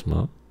 තමයි ලෝස්ම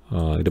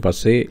ඊට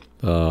පස්සේ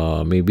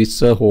මේ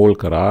 20 හෝල්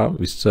කරා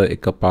 20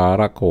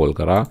 එකපාරක් හෝල්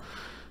කරා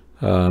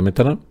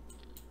මෙතන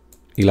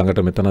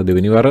ඊළඟට මෙතන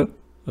දෙවෙනි වර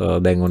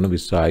දැන් ඔන්න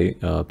 20යි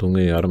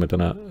තුන්වෙනි වර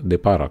මෙතන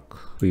දෙපාරක්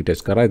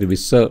රීටෙස්ට් කරා ඉතින්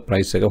 20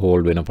 ප්‍රයිස් එක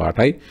හෝල්ඩ් වෙන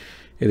පාටයි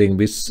ඉතින්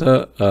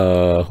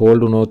 20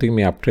 හෝල්ඩ් වුණොත්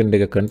මේ අප් ට්‍රෙන්ඩ්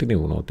එක කන්ටිනියු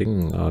වුණොත්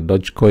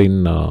Doge coin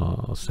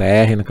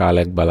සෑහෙන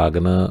කාලයක්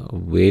බලාගෙන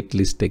wait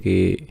list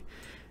එකේ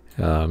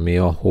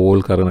මේවා හෝල්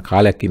කරන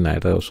කාලයක් ඉන්න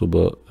අයට සුබ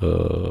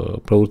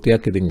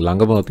ප්‍රවෘත්තියක් ඉතින්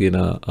ළඟම තියෙන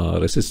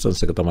රෙසිස්ටන්ස්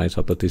එක තමයි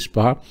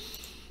 735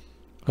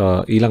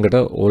 ඊළඟට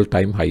all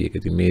time high එක.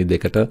 ඉතින් මේ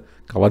දෙකට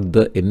කවද්ද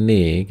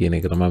එන්නේ කියන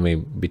එක තමයි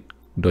මේ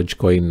Doge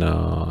coin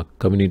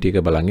community එක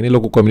බලන් ඉන්නේ.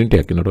 ලොකු community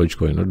එකක් ඉන්න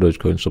Doge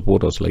coin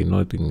supporters ලා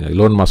ඉන්නවා. ඉතින්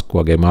Elon Musk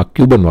වගේ Mark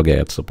Cuban වගේ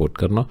අයත් support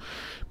කරනවා.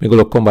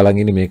 මේගොල්ලෝ ඔක්කොම බලන්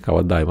ඉන්නේ මේ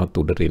කවද්ද ආයමත්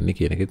උඩට එන්නේ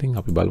කියන එක. ඉතින්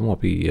අපි බලමු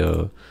අපි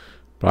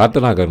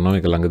ප්‍රාර්ථනා කරනවා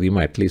මේක ළඟදීම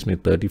at least මේ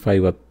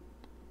 35වත්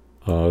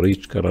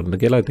reach කරන්න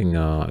කියලා. ඉතින්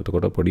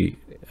එතකොට පොඩි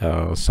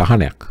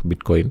සහනයක්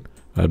Bitcoin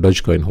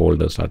Doge coin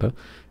holders ලාට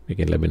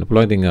මේකෙන් ලැබෙන්න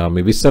පුළුවන්. ඉතින්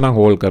මේ 20 නම්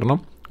hold කරනවා.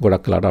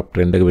 ගොඩක් වෙලාට up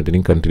trend එක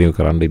මෙතනින් continue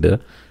කරන්න ඉඩ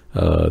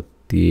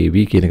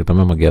තියෙවි කියන එක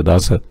තමයි මගේ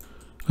අදහස.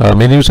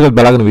 මේ නිවුස් එක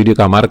බලාගෙන වීඩියෝ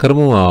එක අමාර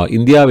කරමු.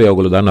 ඉන්දියාවේ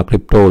ඔයගොල්ලෝ දන්නා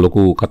ක්‍රිප්ටෝ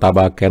ලොකු කතා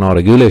බහක් යනවා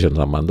රෙගියුලේෂන්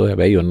සම්බන්ධව.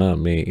 හැබැයි ඔන්න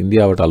මේ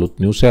ඉන්දියාවට අලුත්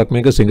නිවුස් එකක්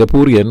මේක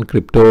සිංගප්පූරියන්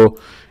crypto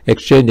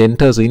exchange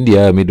enters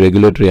India amid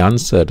regulatory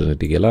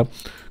uncertainty කියලා.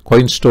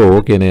 Coinstore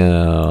කියන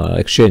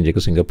exchange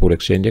එක සිංගප්පූර්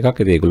exchange එකක්.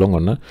 ඉතින් ඒගොල්ලෝ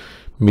ඔන්න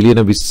මිලියන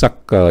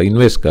 20ක්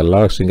ඉන්වෙස්ට්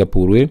කරලා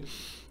සිංගප්පූරුවේ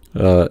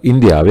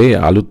ඉන්දියාවේ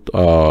අලුත්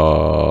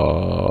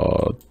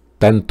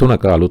තැන්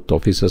තුනක අලුත්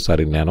offices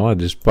අරින්න යනවා.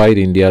 Despite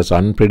India's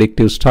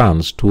unpredictable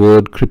stance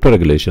toward crypto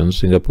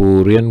regulations,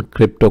 Singaporean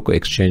crypto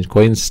exchange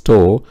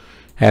Coinstore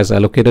has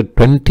allocated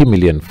 20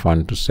 million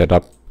fund to set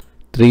up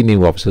 3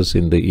 new offices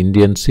in the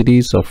Indian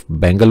cities of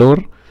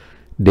Bangalore,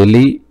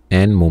 Delhi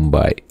and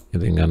Mumbai.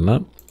 ඉතින් ගන්න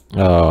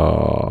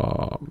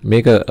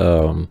මේක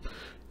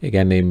ඒ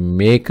කියන්නේ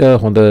මේක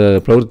හොඳ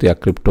ප්‍රවෘත්තියක්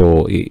ක්‍රිප්ටෝ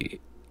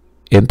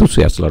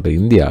enthusiasts ලාට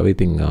ඉන්දියාවේ.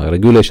 ඉතින්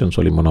regulations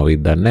වලින් මොනවද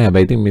දන්නේ නැහැ.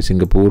 හැබැයි ඉතින් මේ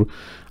සිංගප්පූර්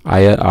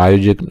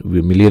ආයෝජක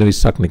මිලියන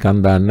 20ක්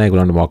නිකන් දාන්න නැහැ.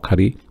 ඒගොල්ලන්ට මොකක්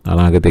හරි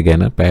අනාගතය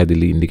ගැන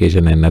පැහැදිලි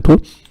ඉන්ඩිකේෂන් එකක් නැතුව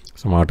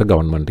සමහරට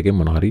ගවර්න්මන්ට් එකෙන්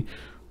මොන හරි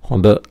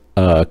හොඳ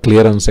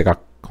ක්ලියරන්ස් එකක්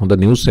හොඳ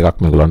නිවුස්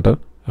එකක් මේගොල්ලන්ට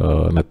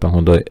නැත්තම්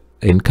හොඳ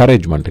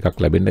එන්කරේජ්මන්ට් එකක්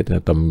ලැබෙන්න ඇති.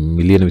 නැත්තම්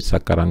මිලියන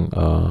 20ක් අරන්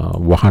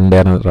වහන්න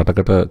යන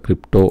රටකට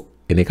ක්‍රිප්ටෝ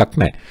එන එකක්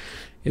නැහැ.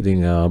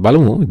 ඉතින්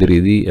බලමු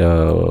ඉදිරියේදී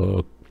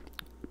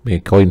මේ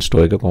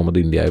Coinstore එක කොහොමද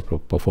ඉන්දියාවේ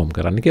perform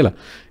කරන්න කියලා.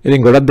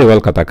 ඉතින් ගොඩක් දේවල්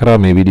කතා කරා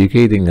මේ වීඩියෝ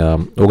එකේ. ඉතින්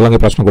ඕගොල්ලන්ගේ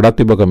ප්‍රශ්න ගොඩක්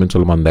තිබ්බ කමෙන්ට්ස්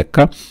වල මම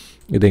දැක්කා.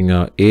 ඉතින්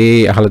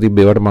ඒ අහලා තිබ්බ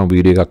ඒවට මම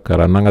වීඩියෝ එකක්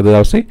කරන්නම් අද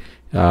දවසේ.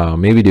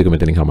 මේ වීඩියෝ එක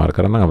මෙතනින් හමාර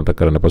කරන්න. අමතක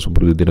කරන්න පසු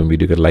පුරුදු විදිහට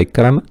වීඩියෝ එක like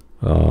කරන්න.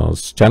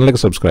 channel එක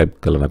subscribe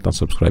කරලා නැත්නම්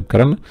subscribe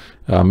කරන්න.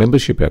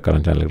 membership එක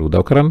කරන් channel එකට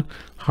උදව් කරන්න.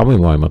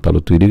 හැමෝම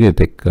අලුත් වීඩියෝ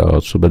එකක්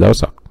සුබ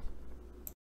දවසක්.